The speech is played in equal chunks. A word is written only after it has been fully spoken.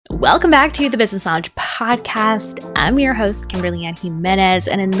Welcome back to the Business Lounge podcast. I'm your host, Kimberly Ann Jimenez,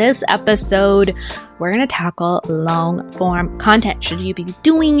 and in this episode, we're going to tackle long-form content. Should you be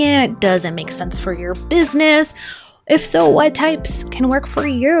doing it? Does it make sense for your business? If so, what types can work for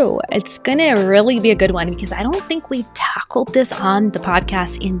you? It's going to really be a good one because I don't think we tackled this on the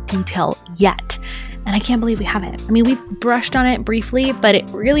podcast in detail yet. And I can't believe we haven't. I mean, we've brushed on it briefly, but it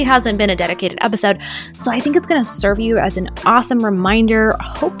really hasn't been a dedicated episode. So I think it's going to serve you as an awesome reminder.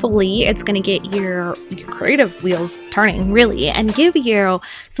 Hopefully, it's going to get your creative wheels turning, really, and give you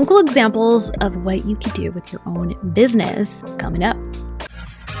some cool examples of what you can do with your own business coming up.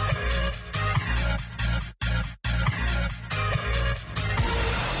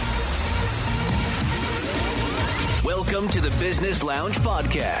 Welcome to the Business Lounge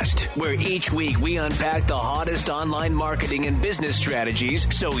podcast, where each week we unpack the hottest online marketing and business strategies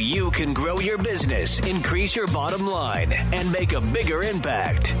so you can grow your business, increase your bottom line, and make a bigger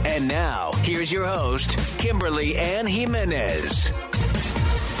impact. And now, here's your host, Kimberly Ann Jimenez. 3,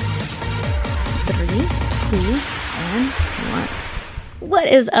 2, and 1. What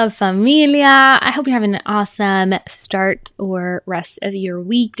is up, familia? I hope you're having an awesome start or rest of your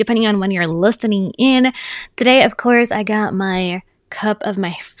week, depending on when you're listening in. Today, of course, I got my cup of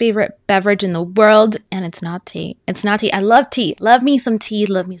my favorite beverage in the world, and it's not tea. It's not tea. I love tea. Love me some tea.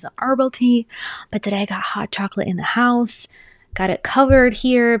 Love me some herbal tea. But today I got hot chocolate in the house. Got it covered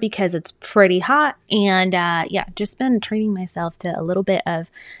here because it's pretty hot. And just been treating myself to a little bit of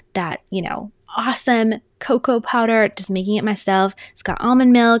that, awesome cocoa powder, just making it myself. It's got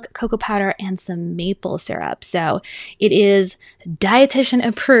almond milk, cocoa powder, and some maple syrup. So it is dietitian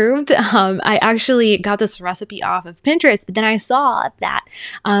approved. I actually got this recipe off of Pinterest, but then I saw that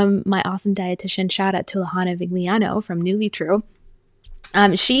my awesome dietitian, shout out to Lahana Vigliano from Nuvitru,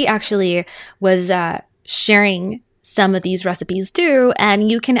 she actually was sharing some of these recipes too,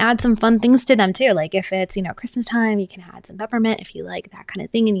 and you can add some fun things to them too. Like if it's, Christmas time, you can add some peppermint if you like that kind of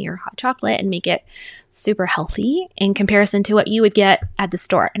thing in your hot chocolate and make it super healthy in comparison to what you would get at the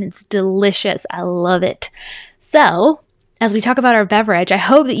store. And it's delicious. I love it. So as we talk about our beverage, I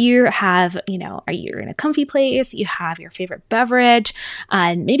hope that you have, you're in a comfy place, you have your favorite beverage,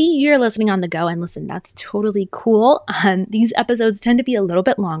 and maybe you're listening on the go, and listen, that's totally cool. These episodes tend to be a little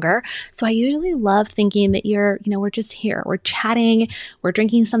bit longer, so I usually love thinking that we're just here, we're chatting, we're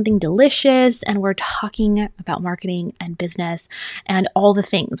drinking something delicious, and we're talking about marketing and business and all the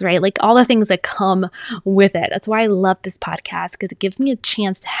things, right? Like all the things that come with it. That's why I love this podcast, because it gives me a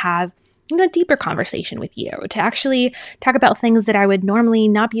chance to have a deeper conversation with you, to actually talk about things that I would normally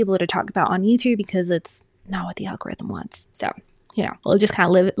not be able to talk about on YouTube because it's not what the algorithm wants. So, we'll just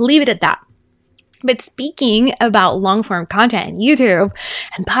kind of leave it at that. But speaking about long-form content and YouTube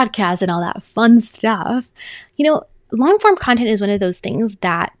and podcasts and all that fun stuff, long-form content is one of those things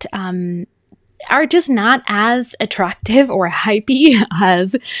that are just not as attractive or hypey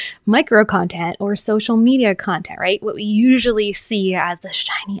as micro content or social media content, right? What we usually see as the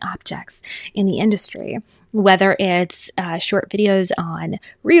shiny objects in the industry, whether it's short videos on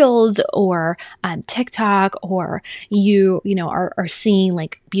Reels or TikTok, or you are seeing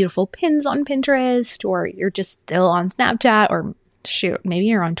like beautiful pins on Pinterest, or you're just still on Snapchat, or shoot, maybe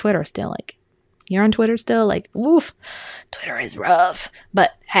you're on Twitter still, oof, Twitter is rough,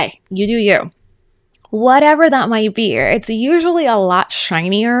 but hey, you do you. Whatever that might be, it's usually a lot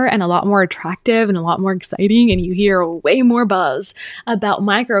shinier and a lot more attractive and a lot more exciting, and you hear way more buzz about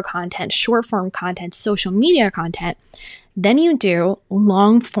micro content, short form content, social media content than you do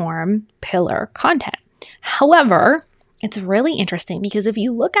long form pillar content. However, it's really interesting because if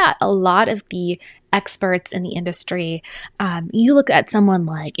you look at a lot of the experts in the industry, you look at someone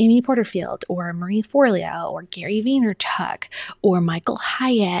like Amy Porterfield or Marie Forleo or Gary Vaynerchuk or Michael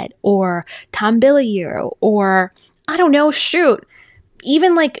Hyatt or Tom Bilyeu or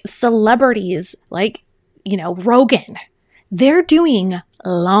even like celebrities like, Rogan. They're doing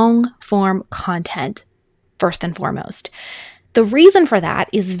long form content first and foremost. The reason for that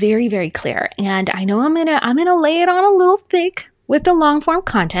is very, very clear. And I know I'm gonna lay it on a little thick with the long form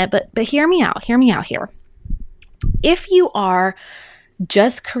content, but hear me out here. If you are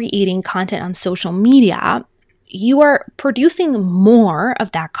just creating content on social media, you are producing more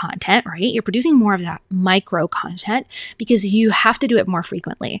of that content, right? You're producing more of that micro content because you have to do it more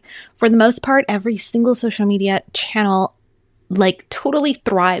frequently. For the most part, every single social media channel like totally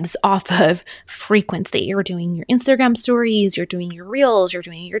thrives off of frequency. You're doing your Instagram stories, you're doing your reels, you're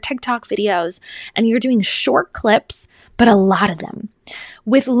doing your TikTok videos, and you're doing short clips, but a lot of them.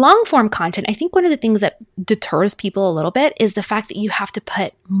 With long form content, I think one of the things that deters people a little bit is the fact that you have to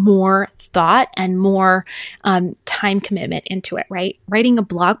put more thought and more time commitment into it, right? Writing a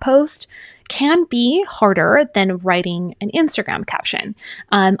blog post can be harder than writing an Instagram caption.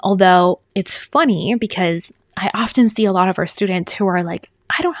 Although it's funny because I often see a lot of our students who are like,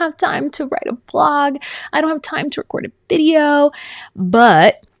 I don't have time to write a blog. I don't have time to record a video,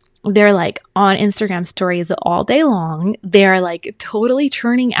 but they're like on Instagram stories all day long. They're like totally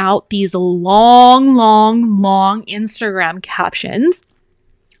churning out these long Instagram captions.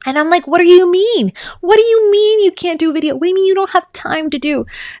 And I'm like, what do you mean? What do you mean you can't do video? What do you mean you don't have time to do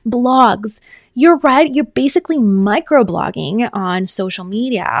blogs? You're right. You're basically microblogging on social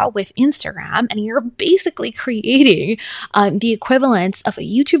media with Instagram, and you're basically creating the equivalence of a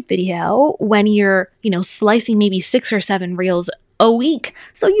YouTube video when you're, slicing maybe 6 or 7 reels a week.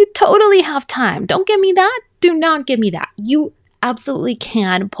 So you totally have time. Don't give me that. Do not give me that. You absolutely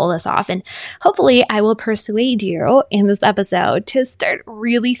can pull this off. And hopefully I will persuade you in this episode to start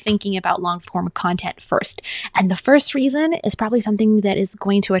really thinking about long form content first. And the first reason is probably something that is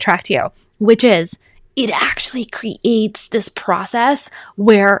going to attract you, which is it actually creates this process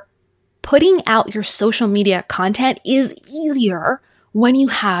where putting out your social media content is easier when you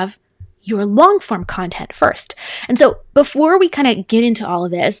have your long form content first. And so before we kind of get into all of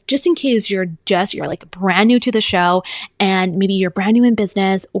this, just in case you're like brand new to the show and maybe you're brand new in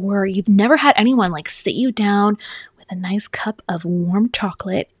business or you've never had anyone like sit you down with a nice cup of warm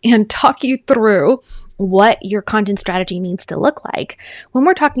chocolate and talk you through what your content strategy needs to look like. When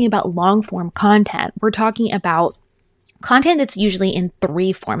we're talking about long form content, we're talking about content that's usually in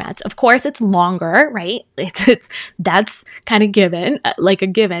 3 formats. Of course, it's longer, right? That's kind of given, like a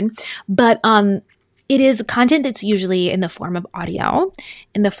given, but it is content that's usually in the form of audio,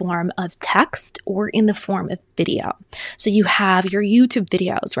 in the form of text, or in the form of video. So you have your YouTube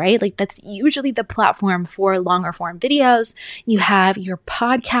videos, right? Like that's usually the platform for longer form videos. You have your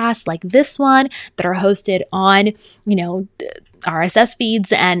podcasts like this one that are hosted on, RSS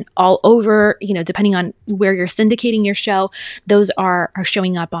feeds and all over, depending on where you're syndicating your show, those are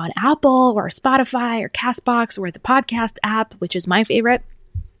showing up on Apple or Spotify or Castbox or the podcast app, which is my favorite.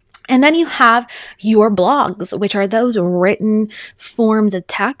 And then you have your blogs, which are those written forms of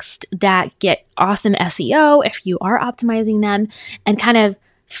text that get awesome SEO if you are optimizing them and kind of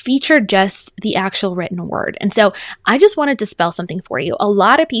feature just the actual written word. And so I just wanted to spell something for you. A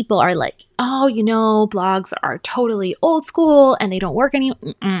lot of people are like, oh, blogs are totally old school and they don't work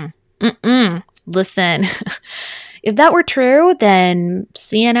anymore. Listen, if that were true, then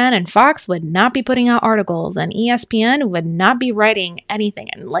CNN and Fox would not be putting out articles and ESPN would not be writing anything.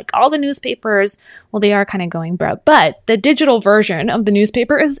 And like all the newspapers, well, they are kind of going broke, but the digital version of the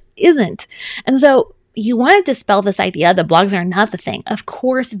newspaper isn't. And so you want to dispel this idea that blogs are not the thing. Of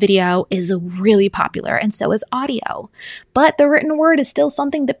course, video is really popular and so is audio, but the written word is still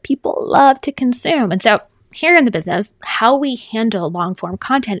something that people love to consume. And so here in the business, how we handle long form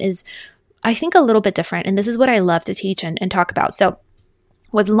content is, I think, a little bit different. And this is what I love to teach and talk about. So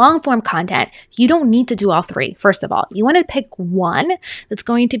with long form content, you don't need to do all 3. First of all, you want to pick one that's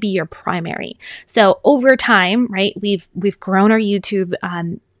going to be your primary. So over time, right, we've grown our YouTube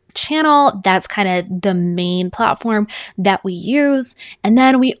channel. That's kind of the main platform that we use. And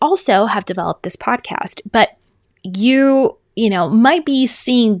then we also have developed this podcast, but you might be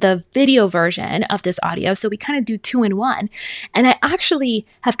seeing the video version of this audio. So we kind of do 2 in 1. And I actually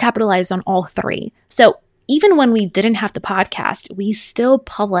have capitalized on all 3. So even when we didn't have the podcast, we still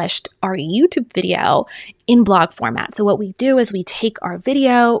published our YouTube video in blog format. So what we do is we take our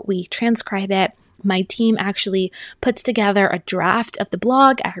video, we transcribe it. My team actually puts together a draft of the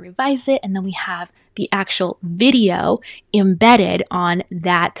blog, I revise it, and then we have the actual video embedded on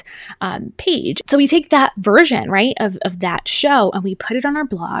that page. So we take that version, right, of that show and we put it on our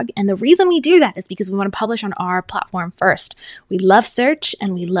blog. And the reason we do that is because we want to publish on our platform first. We love search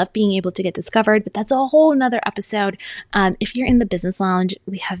and we love being able to get discovered, but that's a whole nother episode. If you're in the Business Lounge,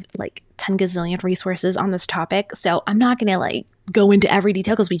 we have like 10 gazillion resources on this topic. So I'm not going to go into every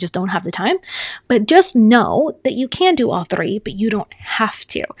detail because we just don't have the time, but just know that you can do all 3, but you don't have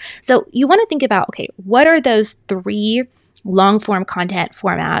to. So you want to think about, okay, what are those 3 long form content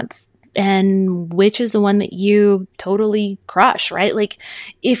formats and which is the one that you totally crush, right? Like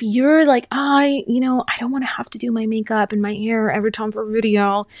if you're like, I don't want to have to do my makeup and my hair every time for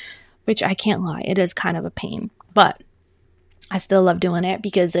video, which I can't lie, it is kind of a pain, but I still love doing it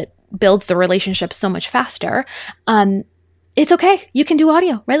because it builds the relationship so much faster. it's okay. You can do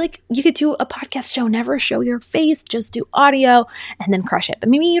audio, right? Like you could do a podcast show, never show your face, just do audio and then crush it. But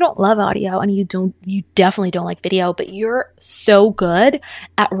maybe you don't love audio and you definitely don't like video, but you're so good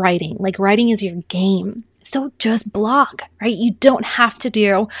at writing. Like writing is your game. So just blog, right? You don't have to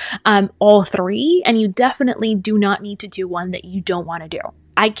do all three, and you definitely do not need to do one that you don't want to do.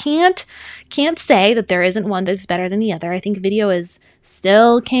 I can't say that there isn't one that's better than the other. I think video is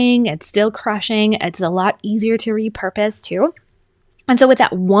still king. It's still crushing. It's a lot easier to repurpose too. And so with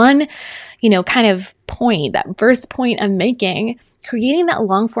that one, kind of point, that first point I'm making, creating that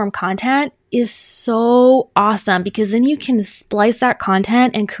long form content is so awesome because then you can splice that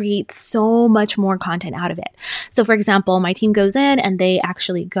content and create so much more content out of it. So for example, my team goes in and they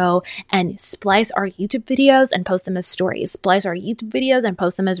actually go and splice our YouTube videos and post them as stories, splice our YouTube videos and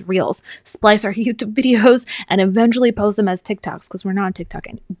post them as reels, splice our YouTube videos and eventually post them as TikToks, because we're not on TikTok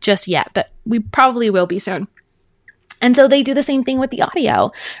just yet, but we probably will be soon. And so they do the same thing with the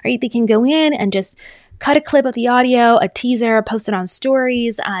audio, right? They can go in and just cut a clip of the audio, a teaser, post it on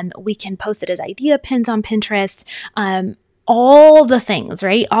stories. We can post it as idea pins on Pinterest. All the things,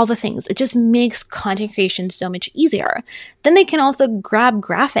 right? All the things. It just makes content creation so much easier. Then they can also grab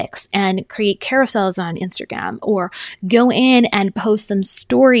graphics and create carousels on Instagram, or go in and post some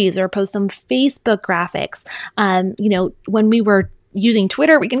stories or post some Facebook graphics. When we were using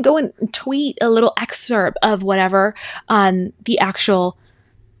Twitter, we can go and tweet a little excerpt of whatever the actual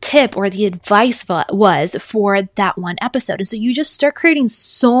tip or the advice was for that one episode. And so you just start creating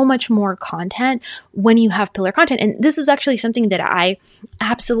so much more content when you have pillar content. And this is actually something that I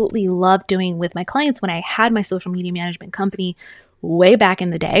absolutely love doing with my clients when I had my social media management company way back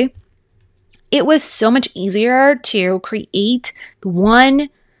in the day. It was so much easier to create one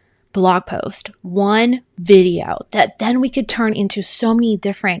blog post, one video that then we could turn into so many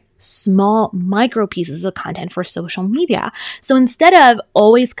different small micro pieces of content for social media. So instead of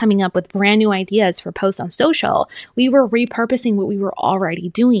always coming up with brand new ideas for posts on social, we were repurposing what we were already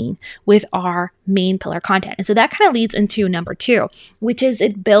doing with our main pillar content. And so that kind of leads into number 2, which is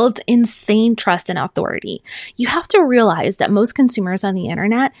it builds insane trust and authority. You have to realize that most consumers on the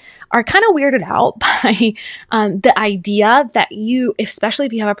internet are kind of weirded out by the idea that you, especially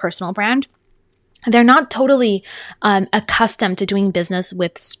if you have a personal brand, they're not totally accustomed to doing business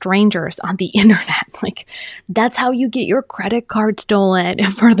with strangers on the internet. Like that's how you get your credit card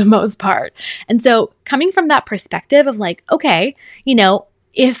stolen for the most part. And so coming from that perspective of like, okay,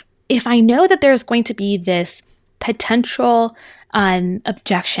 if I know that there's going to be this potential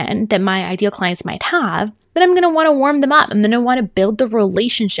objection that my ideal clients might have, then I'm going to want to warm them up. I'm going to want to build the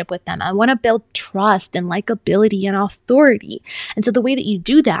relationship with them. I want to build trust and likability and authority. And so the way that you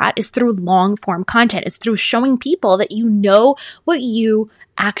do that is through long form content. It's through showing people that you know what you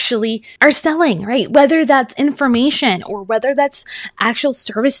actually are selling, right? Whether that's information or whether that's actual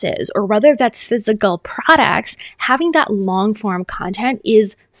services or whether that's physical products, having that long form content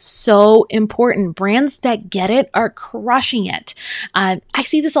is so important. Brands that get it are crushing it. I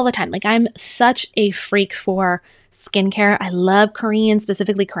see this all the time. Like I'm such a freak for skincare. I love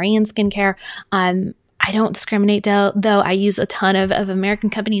specifically Korean skincare. I don't discriminate though. I use a ton of American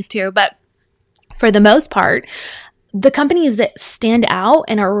companies too, but for the most part, the companies that stand out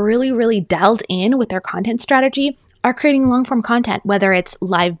and are really, really dialed in with their content strategy are creating long-form content, whether it's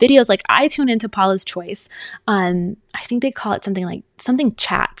live videos. Like I tune into Paula's Choice. I think they call it something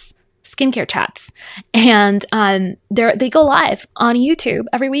chats, skincare chats. And they go live on YouTube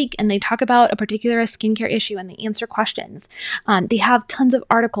every week and they talk about a particular skincare issue and they answer questions. They have tons of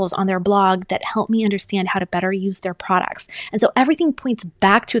articles on their blog that help me understand how to better use their products. And so everything points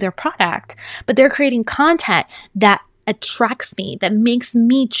back to their product, but they're creating content that attracts me, that makes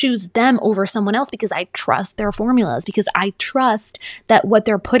me choose them over someone else because I trust their formulas, because I trust that what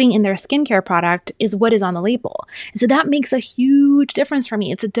they're putting in their skincare product is what is on the label. And so that makes a huge difference for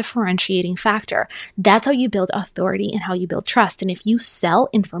me. It's a differentiating factor. That's how you build authority and how you build trust. And if you sell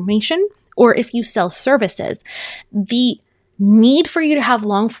information or if you sell services, the need for you to have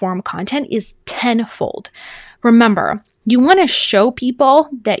long form content is tenfold. Remember, you want to show people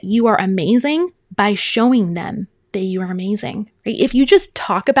that you are amazing by showing them that you are amazing, right? If you just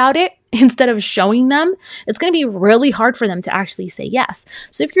talk about it instead of showing them, it's going to be really hard for them to actually say yes.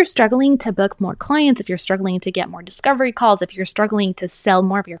 So if you're struggling to book more clients, if you're struggling to get more discovery calls, if you're struggling to sell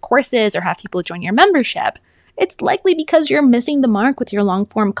more of your courses or have people join your membership, it's likely because you're missing the mark with your long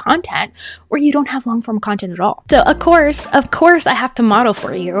form content or you don't have long form content at all. So of course, I have to model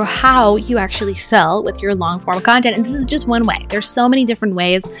for you how you actually sell with your long form content. And this is just one way. There's so many different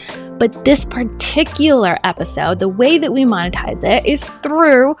ways, But this particular episode, the way that we monetize it is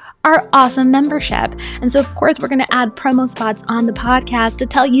through our awesome membership. And so of course, we're going to add promo spots on the podcast to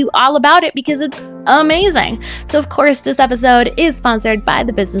tell you all about it because it's amazing. So of course, this episode is sponsored by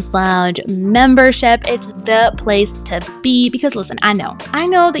the Business Lounge membership. It's the place to be because listen, I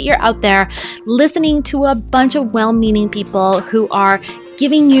know that you're out there listening to a bunch of well-meaning people who are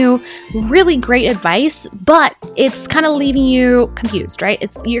giving you really great advice, but it's kind of leaving you confused, right?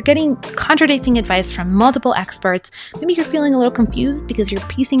 You're getting contradicting advice from multiple experts. Maybe you're feeling a little confused because you're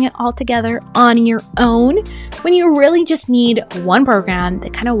piecing it all together on your own when you really just need one program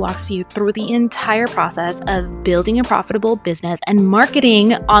that kind of walks you through the entire process of building a profitable business and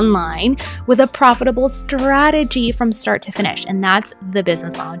marketing online with a profitable strategy from start to finish. And that's the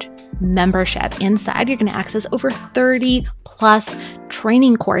Business Lounge membership. Inside, you're going to access over 30 plus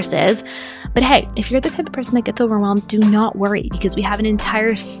training courses. But hey, if you're the type of person that gets overwhelmed, do not worry because we have an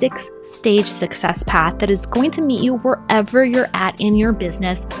entire 6-stage success path that is going to meet you wherever you're at in your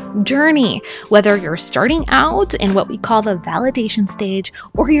business journey. Whether you're starting out in what we call the validation stage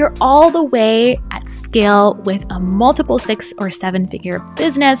or you're all the way at scale with a multiple 6 or 7-figure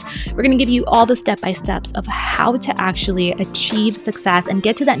business, we're going to give you all the step-by-steps of how to actually achieve success and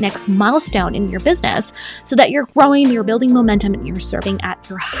get to that next milestone in your business so that you're growing, you're building momentum, and you're serving at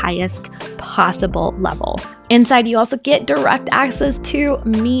your highest possible level. Inside, you also get direct access to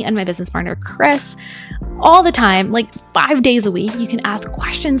me and my business partner, Chris, all the time, like 5 days a week. You can ask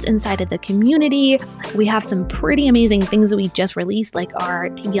questions inside of the community. We have some pretty amazing things that we just released, like our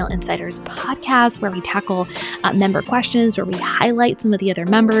TBL Insiders podcast, where we tackle member questions, where we highlight some of the other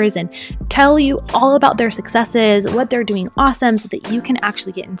members and tell you all about their successes, what they're doing awesome, so that you can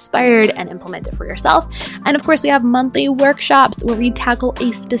actually get inspired and implement it for yourself. And of course, we have monthly workshops where we tackle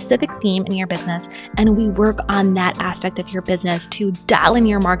a specific theme in your business, and we work on that aspect of your business to dial in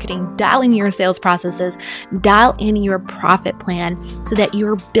your marketing, dial in your sales processes, dial in your profit plan so that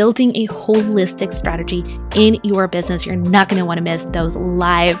you're building a holistic strategy in your business. You're not going to want to miss those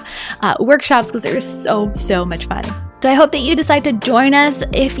live workshops because they're so much fun. So I hope that you decide to join us.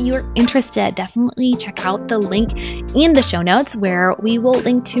 If you're interested, definitely check out the link in the show notes where we will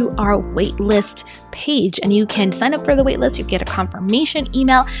link to our waitlist page, and you can sign up for the waitlist. You get a confirmation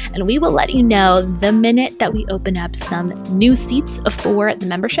email, and we will let you know the minute that we open up some new seats for the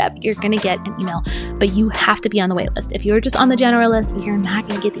membership. You're going to get an email, but you have to be on the waitlist. If you're just on the general list, you're not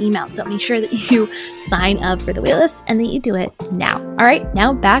going to get the email. So make sure that you sign up for the waitlist and that you do it now. All right,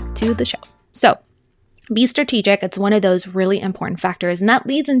 now back to the show. So be strategic. It's one of those really important factors. And that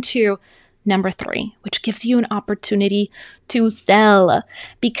leads into number 3, which gives you an opportunity to sell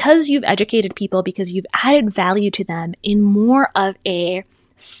because you've educated people, because you've added value to them in more of a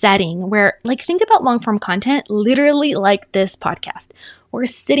setting where, like, think about long form content, literally like this podcast. We're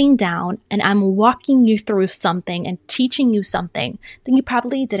sitting down and I'm walking you through something and teaching you something that you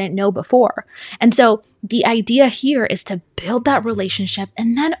probably didn't know before. And so the idea here is to build that relationship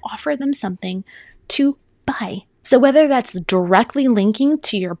and then offer them something to buy. So whether that's directly linking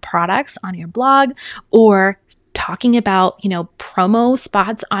to your products on your blog or talking about, promo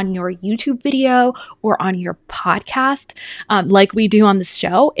spots on your YouTube video or on your podcast, like we do on this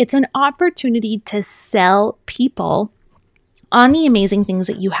show, it's an opportunity to sell people on the amazing things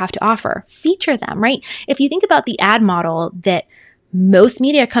that you have to offer. Feature them, right? If you think about the ad model that most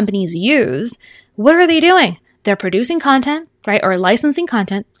media companies use, what are they doing? They're producing content, right? Or licensing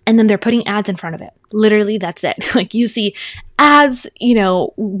content, and then they're putting ads in front of it. Literally, that's it. Like you see ads,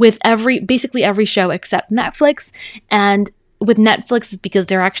 with basically every show except Netflix. And with Netflix, it's because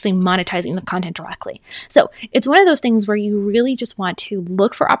they're actually monetizing the content directly. So it's one of those things where you really just want to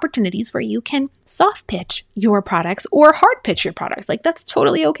look for opportunities where you can soft pitch your products or hard pitch your products. Like that's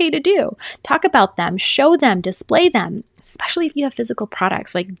totally okay to do. Talk about them, show them, display them, especially if you have physical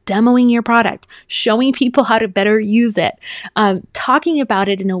products, like demoing your product, showing people how to better use it, talking about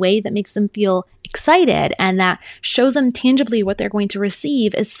it in a way that makes them feel excited and that shows them tangibly what they're going to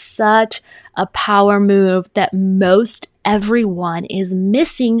receive is such a power move that most everyone is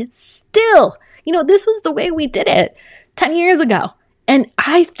missing still. This was the way we did it 10 years ago. And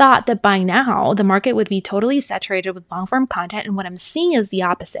I thought that by now the market would be totally saturated with long form content. And what I'm seeing is the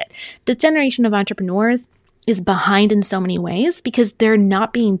opposite. This generation of entrepreneurs is behind in so many ways because they're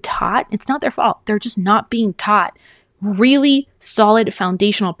not being taught. It's not their fault. They're just not being taught really solid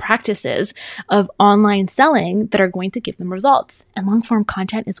foundational practices of online selling that are going to give them results. And long form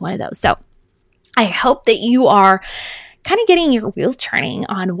content is one of those. So I hope that you are kind of getting your wheels turning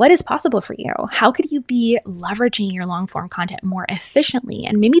on what is possible for you. How could you be leveraging your long form content more efficiently?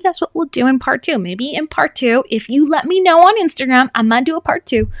 And maybe that's what we'll do in part 2. Maybe in part 2, if you let me know on Instagram, I might do a part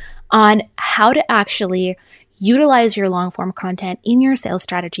 2 on how to actually utilize your long form content in your sales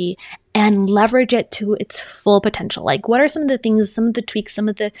strategy and leverage it to its full potential. Like, what are some of the things, some of the tweaks, some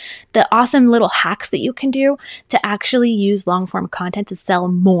of the awesome little hacks that you can do to actually use long form content to sell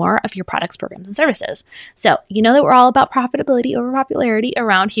more of your products, programs, and services? So you know that we're all about profitability over popularity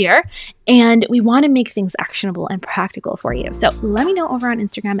around here, and we want to make things actionable and practical for you. So let me know over on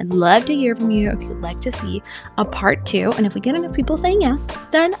Instagram. I'd love to hear from you if you'd like to see a part 2. And if we get enough people saying yes,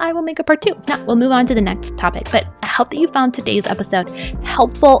 then I will make a part 2. Now we'll move on to the next topic. But I hope that you found today's episode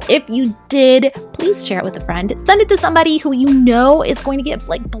helpful. If you did, please share it with a friend. Send it to somebody who you know is going to get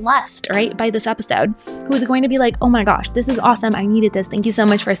blessed, right, by this episode, who is going to be like, oh my gosh, this is awesome. I needed this. Thank you so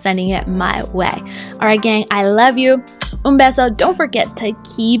much for sending it my way. All right, gang, I love you. Un beso. Don't forget to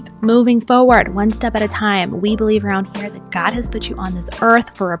keep moving forward one step at a time. We believe around here that God has put you on this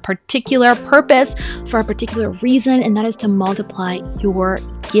earth for a particular purpose, for a particular reason, and that is to multiply your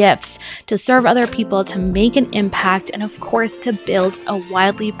gifts, to serve other people, to make an impact, and of course, to build a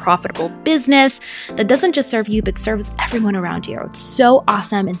wildly profitable business that doesn't just serve you, but serves everyone around you. It's so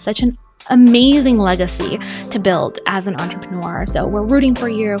awesome and such an amazing legacy to build as an entrepreneur. So we're rooting for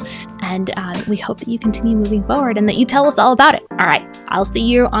you, and we hope that you continue moving forward and that you tell us all about it. All right, I'll see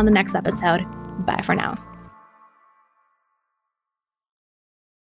you on the next episode. Bye for now.